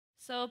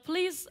So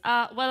please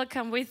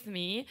welcome with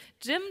me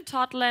Jim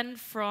Totland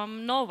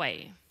from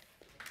Norway.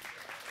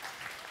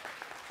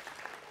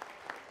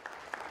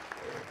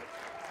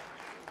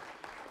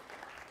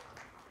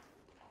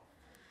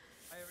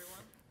 Hi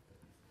everyone.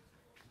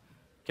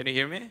 Can you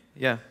hear me?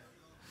 Yeah.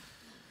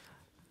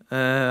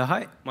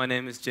 Hi, my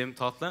name is Jim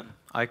Totland.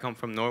 I come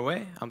from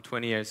Norway. I'm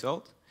 20 years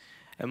old.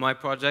 And my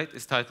project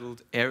is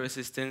titled Air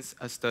Resistance,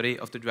 a study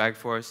of the drag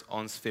force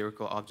on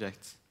spherical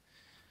objects.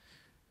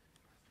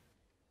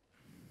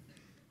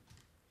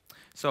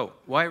 So,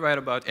 why write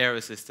about air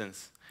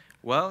resistance?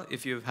 Well,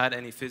 if you've had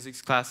any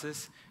physics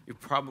classes, you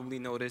probably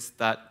noticed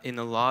that in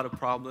a lot of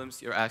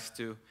problems, you're asked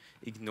to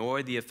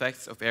ignore the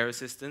effects of air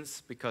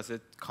resistance because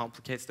it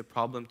complicates the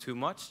problem too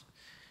much.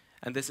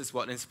 And this is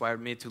what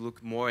inspired me to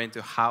look more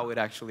into how it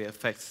actually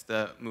affects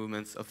the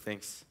movements of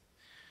things.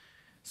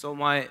 So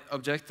my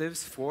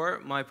objectives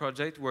for my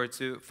project were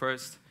to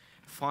first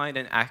find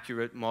an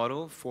accurate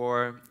model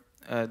for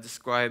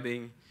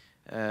describing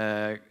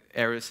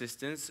air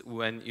resistance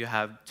when you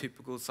have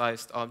typical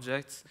sized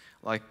objects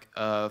like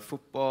a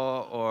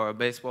football or a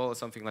baseball or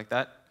something like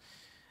that.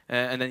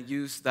 And then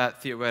use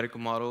that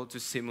theoretical model to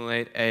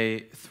simulate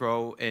a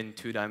throw in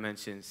 2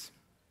 dimensions.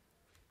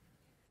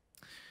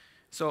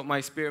 So my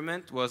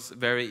experiment was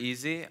very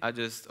easy,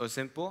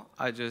 simple.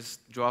 I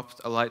just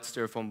dropped a light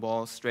styrofoam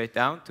ball straight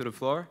down to the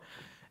floor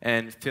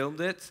and filmed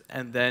it,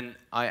 and then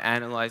I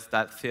analyzed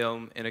that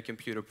film in a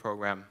computer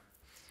program.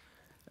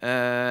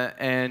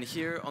 And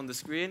here on the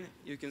screen,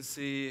 you can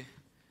see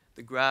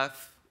the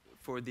graph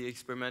for the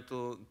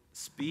experimental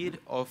speed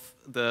of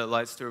the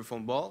light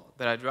styrofoam ball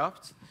that I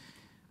dropped.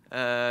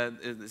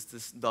 It's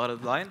this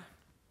dotted line.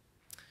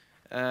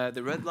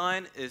 The red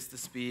line is the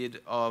speed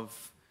of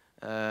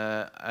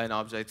an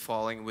object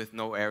falling with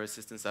no air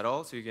resistance at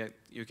all. So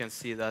you can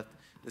see that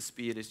the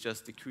speed is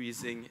just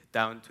decreasing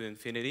down to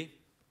infinity.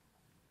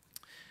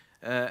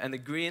 And the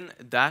green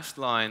dashed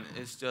line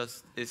is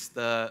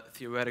the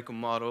theoretical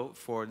model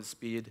for the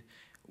speed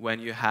when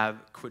you have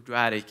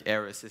quadratic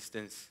air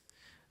resistance,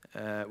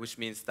 which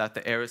means that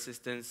the air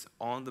resistance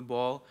on the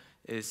ball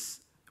is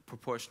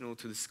proportional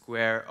to the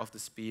square of the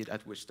speed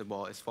at which the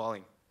ball is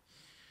falling.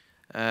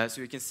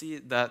 So you can see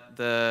that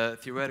the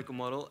theoretical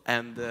model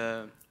and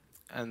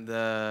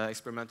the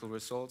experimental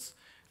results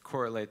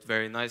correlate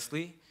very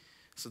nicely.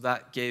 So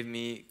that gave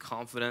me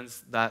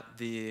confidence that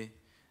the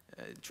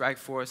drag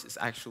force is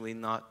actually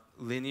not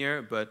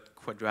linear, but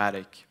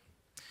quadratic.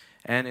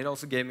 And it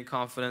also gave me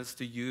confidence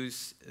to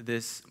use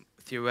this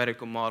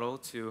theoretical model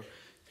to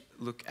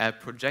look at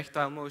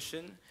projectile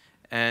motion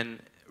and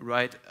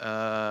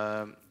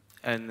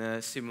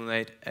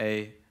simulate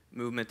a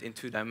movement in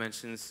 2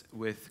 dimensions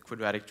with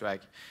quadratic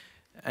drag.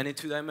 And in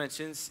 2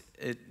 dimensions,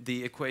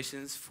 the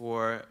equations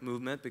for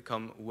movement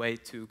become way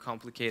too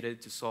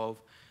complicated to solve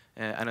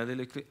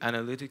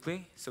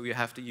analytically, so you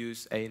have to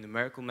use a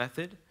numerical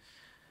method.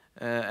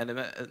 And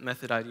the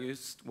method I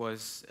used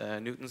was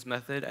Newton's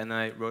method, and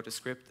I wrote a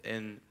script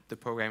in the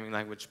programming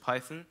language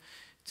Python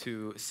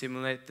to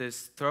simulate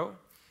this throw.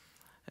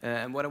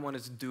 And what I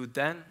wanted to do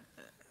then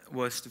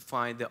was to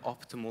find the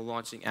optimal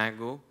launching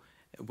angle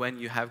when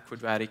you have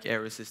quadratic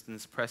air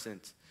resistance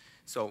present.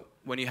 So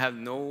when you have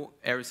no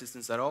air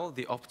resistance at all,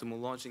 the optimal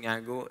launching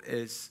angle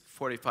is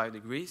 45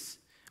 degrees,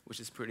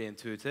 which is pretty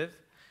intuitive.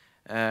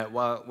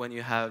 Whilst when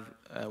you have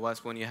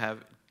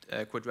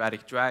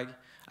quadratic drag,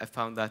 I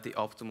found that the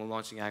optimal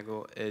launching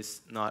angle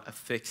is not a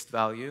fixed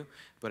value,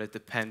 but it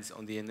depends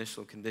on the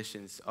initial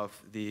conditions of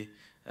the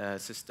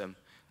system.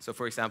 So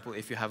for example,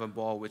 if you have a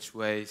ball which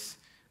weighs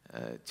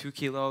 2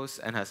 kilos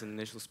and has an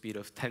initial speed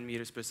of 10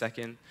 meters per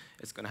second,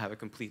 it's going to have a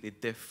completely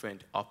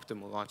different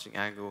optimal launching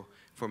angle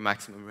for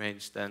maximum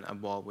range than a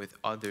ball with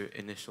other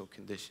initial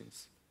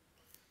conditions.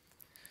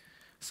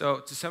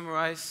 So to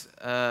summarize,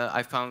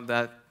 I found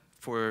that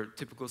for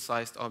typical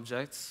sized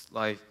objects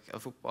like a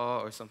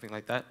football or something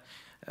like that,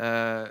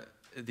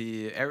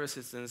 the air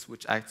resistance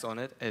which acts on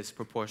it is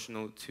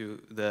proportional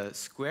to the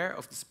square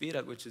of the speed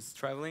at which it's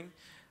traveling,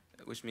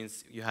 which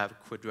means you have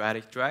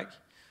quadratic drag.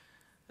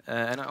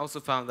 And I also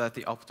found that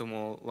the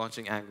optimal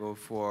launching angle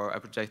for a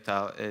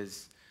projectile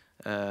is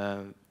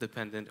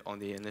dependent on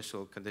the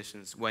initial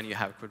conditions when you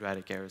have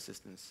quadratic air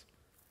resistance.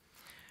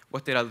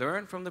 What did I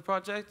learn from the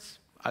project?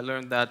 I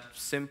learned that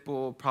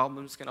simple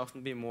problems can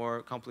often be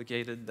more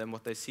complicated than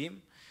what they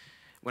seem.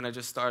 When I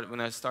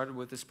started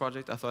with this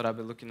project, I thought I'd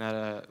be looking at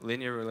a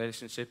linear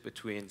relationship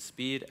between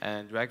speed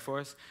and drag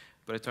force,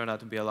 but it turned out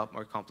to be a lot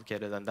more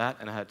complicated than that,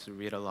 and I had to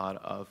read a lot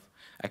of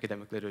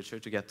academic literature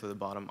to get to the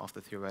bottom of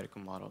the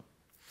theoretical model.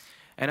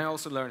 And I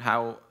also learned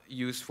how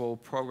useful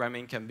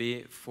programming can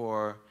be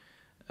for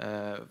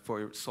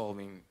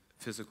solving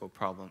physical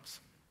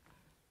problems.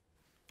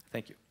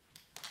 Thank you.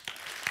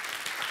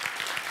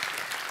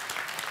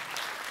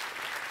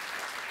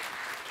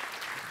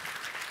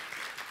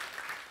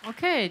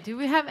 Okay, do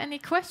we have any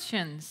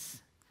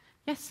questions?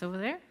 Yes, over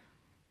there.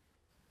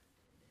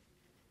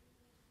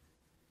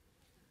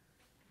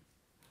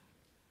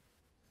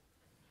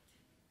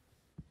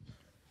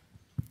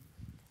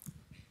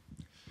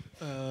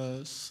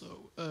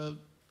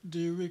 Do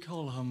you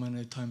recall how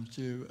many times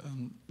you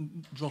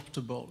dropped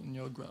the ball in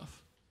your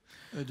graph?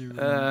 Do you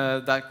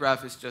that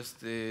graph is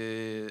just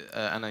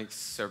an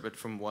excerpt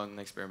from one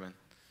experiment.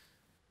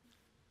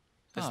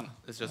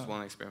 It's just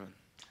one experiment.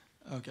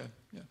 Okay,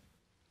 yeah.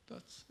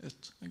 That's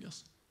it, I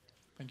guess.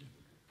 Thank you.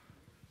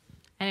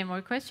 Any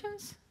more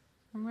questions?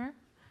 Somewhere?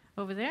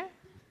 Over there?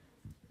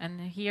 And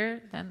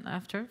here, then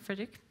after,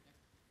 Fredrik.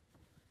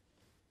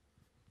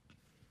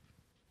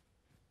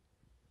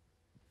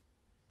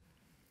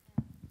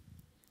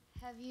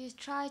 Have you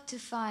tried to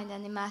find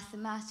any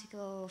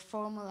mathematical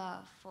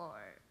formula for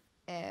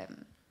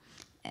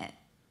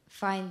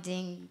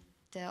finding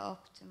the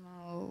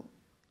optimal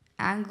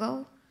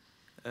angle?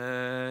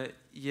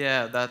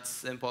 Yeah,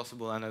 that's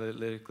impossible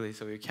analytically,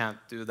 so you can't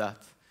do that.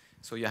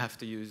 So you have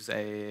to use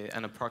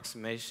an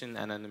approximation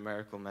and a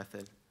numerical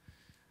method.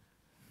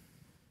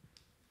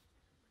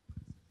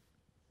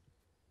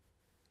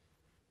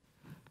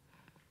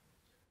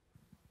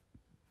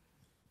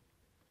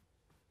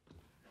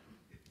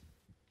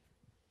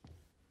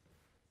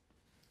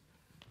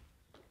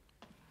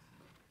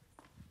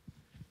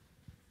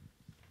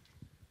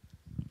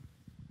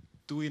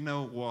 Do we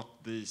know what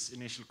these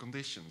initial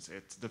conditions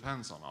it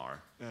depends on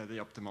are, the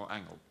optimal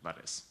angle, that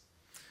is?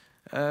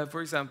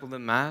 For example, the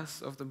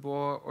mass of the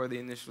ball or the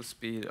initial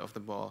speed of the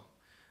ball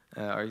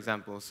are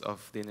examples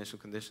of the initial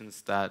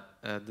conditions that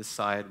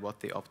decide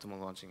what the optimal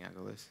launching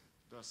angle is.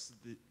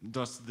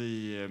 Does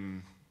the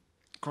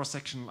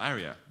cross-sectional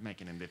area make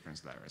any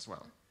difference there as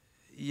well?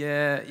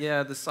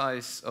 Yeah, the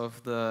size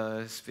of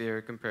the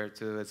sphere compared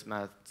to its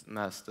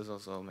mass does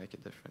also make a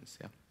difference,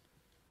 yeah.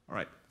 All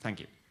right, thank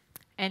you.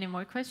 Any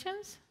more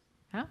questions?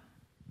 Yeah?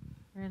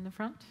 Here in the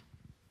front.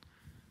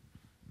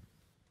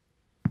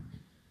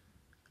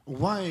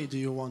 Why do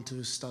you want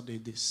to study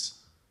this?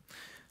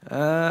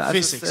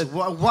 Physics.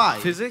 Why?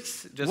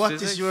 Physics? Just what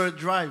physics? is your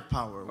drive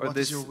power? Or what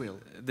is your will?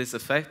 This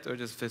effect, or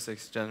just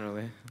physics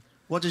generally?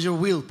 What is your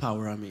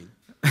willpower, I mean?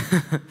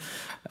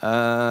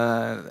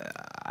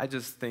 I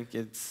just think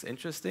it's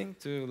interesting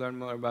to learn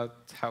more about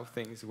how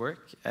things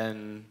work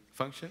and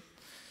function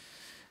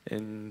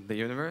in the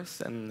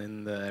universe and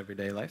in the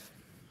everyday life.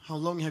 How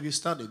long have you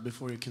studied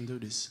before you can do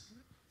this?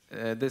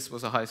 This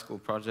was a high school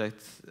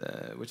project,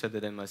 which I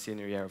did in my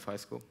senior year of high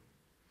school.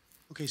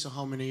 Okay, so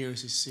how many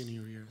years is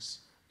senior years?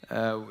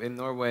 In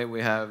Norway,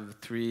 we have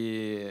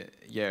 3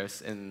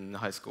 years in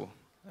high school.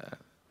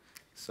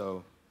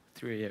 So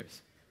 3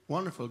 years.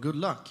 Wonderful, good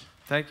luck.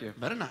 Thank you.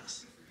 Very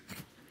nice.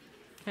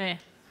 Okay.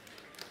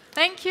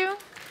 Thank you.